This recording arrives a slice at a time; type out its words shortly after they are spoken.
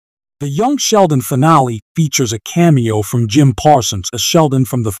The Young Sheldon finale features a cameo from Jim Parsons as Sheldon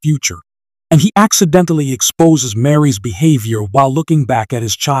from the future, and he accidentally exposes Mary's behavior while looking back at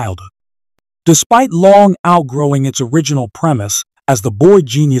his childhood. Despite long outgrowing its original premise as the boy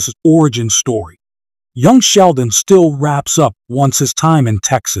genius's origin story, Young Sheldon still wraps up once his time in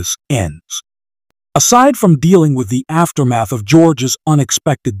Texas ends. Aside from dealing with the aftermath of George's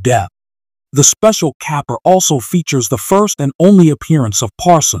unexpected death, the special capper also features the first and only appearance of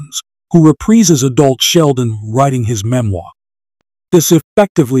Parsons, who reprises adult Sheldon writing his memoir. This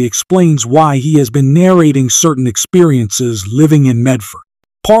effectively explains why he has been narrating certain experiences living in Medford.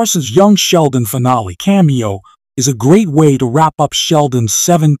 Parsons' Young Sheldon finale cameo is a great way to wrap up Sheldon's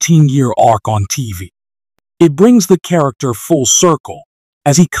 17-year arc on TV. It brings the character full circle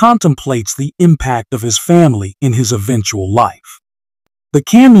as he contemplates the impact of his family in his eventual life. The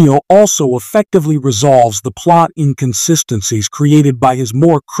cameo also effectively resolves the plot inconsistencies created by his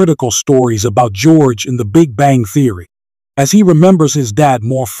more critical stories about George in The Big Bang Theory, as he remembers his dad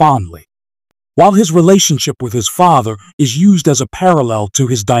more fondly. While his relationship with his father is used as a parallel to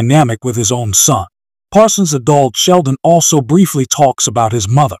his dynamic with his own son, Parsons' adult Sheldon also briefly talks about his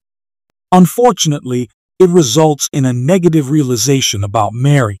mother. Unfortunately, it results in a negative realization about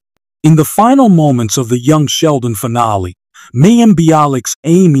Mary. In the final moments of the Young Sheldon finale, Mayim Bialik's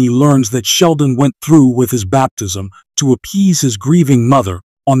Amy learns that Sheldon went through with his baptism to appease his grieving mother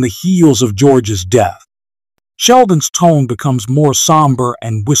on the heels of George's death. Sheldon's tone becomes more somber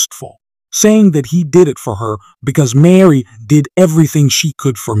and wistful, saying that he did it for her because Mary did everything she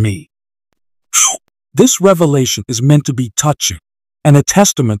could for me. This revelation is meant to be touching and a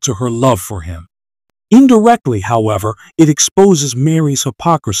testament to her love for him. Indirectly, however, it exposes Mary's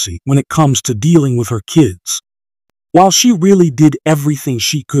hypocrisy when it comes to dealing with her kids. While she really did everything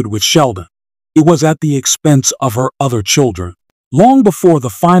she could with Sheldon, it was at the expense of her other children. Long before the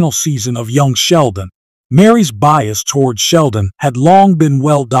final season of Young Sheldon, Mary's bias toward Sheldon had long been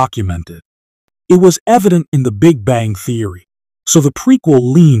well documented. It was evident in The Big Bang Theory, so the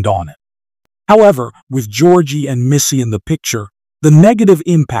prequel leaned on it. However, with Georgie and Missy in the picture, the negative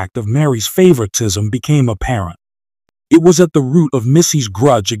impact of Mary's favoritism became apparent. It was at the root of Missy's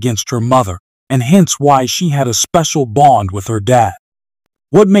grudge against her mother, and hence why she had a special bond with her dad.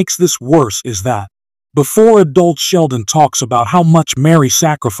 What makes this worse is that, before adult Sheldon talks about how much Mary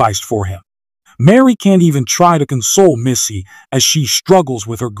sacrificed for him, Mary can't even try to console Missy as she struggles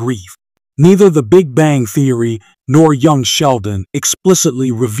with her grief. Neither The Big Bang Theory nor Young Sheldon explicitly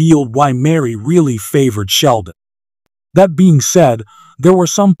revealed why Mary really favored Sheldon. That being said, there were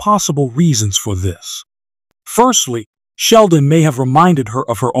some possible reasons for this. Firstly, Sheldon may have reminded her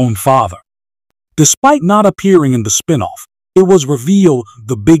of her own father. Despite not appearing in the spin-off, it was revealed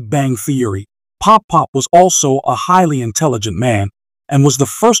The Big Bang Theory. Pop was also a highly intelligent man and was the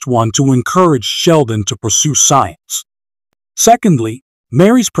first one to encourage Sheldon to pursue science. Secondly,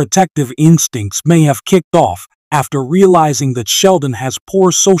 Mary's protective instincts may have kicked off after realizing that Sheldon has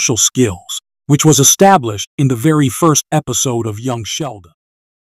poor social skills, which was established in the very first episode of Young Sheldon.